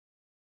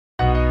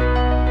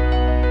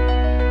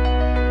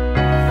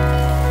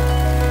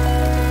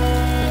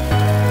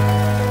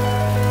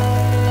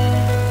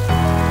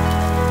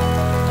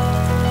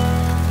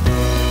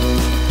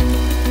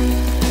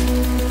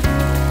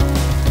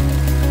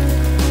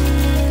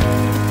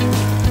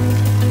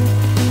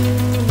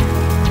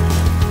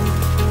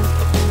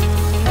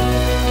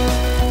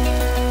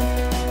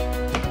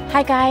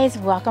Hi guys,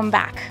 welcome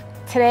back.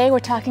 Today we're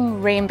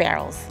talking rain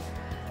barrels.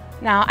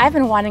 Now I've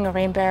been wanting a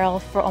rain barrel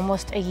for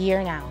almost a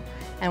year now,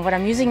 and what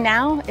I'm using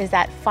now is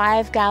that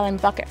 5-gallon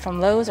bucket from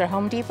Lowe's or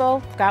Home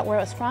Depot, forgot where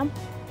it was from,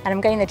 and I'm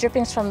getting the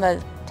drippings from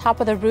the top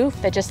of the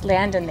roof that just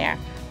land in there.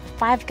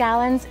 5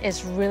 gallons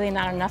is really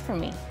not enough for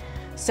me.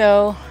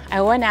 So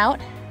I went out,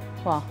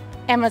 well,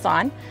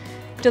 Amazon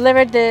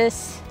delivered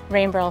this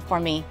rain barrel for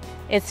me.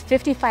 It's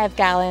 55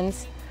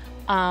 gallons.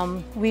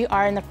 We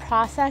are in the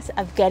process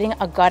of getting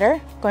a gutter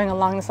going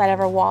along the side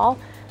of our wall,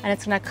 and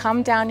it's gonna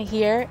come down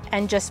here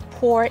and just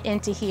pour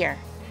into here.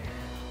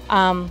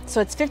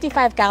 So it's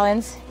 55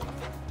 gallons.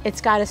 It's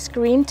got a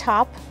screen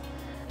top.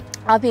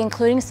 I'll be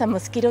including some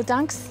mosquito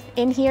dunks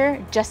in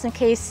here just in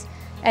case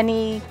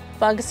any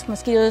bugs,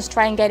 mosquitoes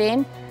try and get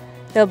in,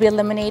 they'll be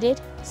eliminated.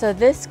 So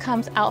this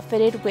comes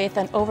outfitted with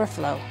an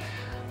overflow.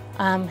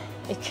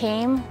 It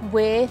came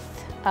with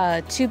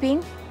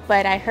tubing,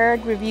 but I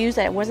heard reviews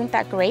that it wasn't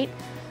that great.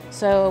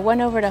 So I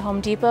went over to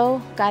Home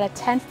Depot, got a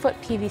 10-foot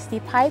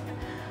PVC pipe.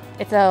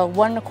 It's a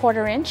 1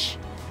 1/4 inch,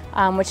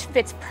 which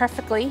fits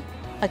perfectly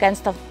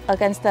against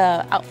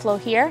the outflow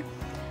here.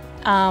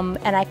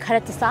 And I cut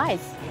it to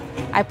size.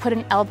 I put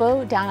an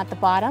elbow down at the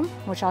bottom,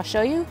 which I'll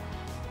show you,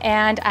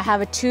 and I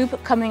have a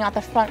tube coming out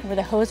the front where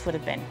the hose would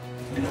have been.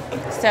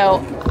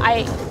 So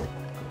I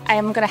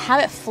am gonna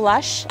have it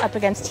flush up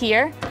against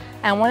here,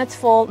 and when it's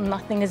full,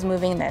 nothing is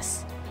moving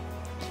this.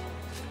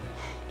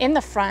 In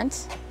the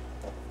front,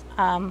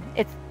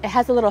 it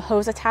has a little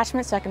hose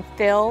attachment so I can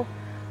fill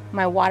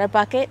my water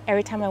bucket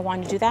every time I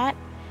want to do that.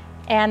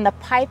 And the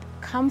pipe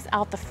comes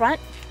out the front,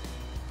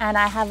 and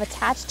I have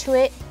attached to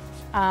it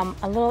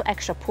a little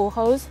extra pool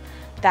hose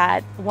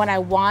that when I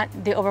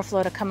want the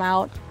overflow to come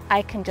out,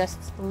 I can just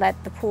let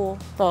the pool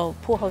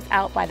hose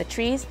out by the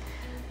trees,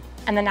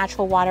 and the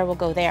natural water will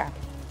go there.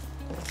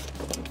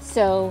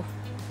 So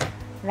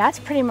that's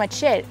pretty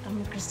much it.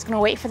 I'm just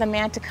gonna wait for the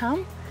man to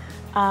come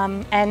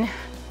and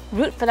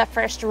root for that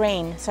first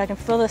rain so I can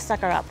fill this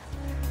sucker up.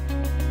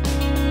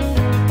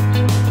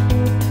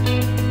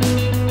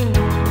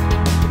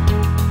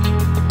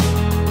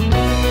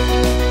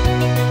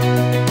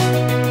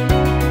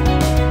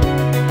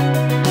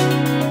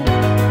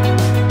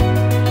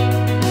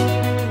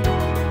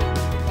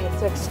 Okay,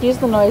 so excuse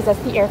the noise, that's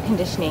the air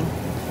conditioning.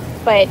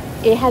 But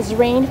it has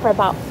rained for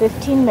about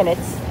 15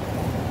 minutes,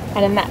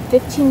 and in that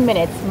 15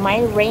 minutes,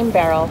 my rain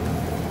barrel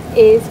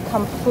is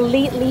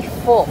completely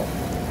full,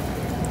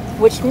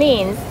 which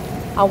means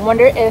I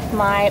wonder if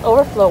my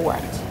overflow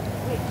worked.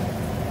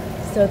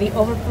 So the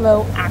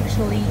overflow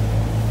actually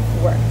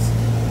worked.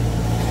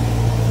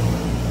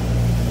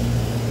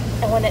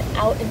 I went it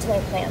out into my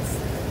plants.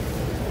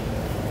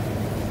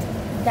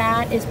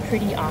 That is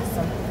pretty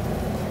awesome.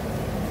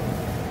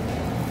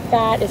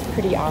 That is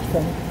pretty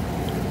awesome.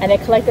 And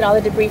it collected all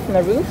the debris from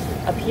the roof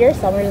up here,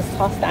 so I'm gonna just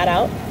toss that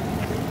out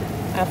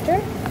after.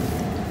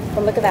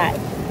 But look at that,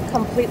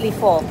 completely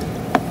full.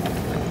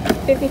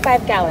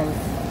 55 gallons.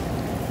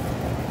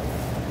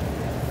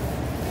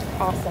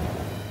 Awesome.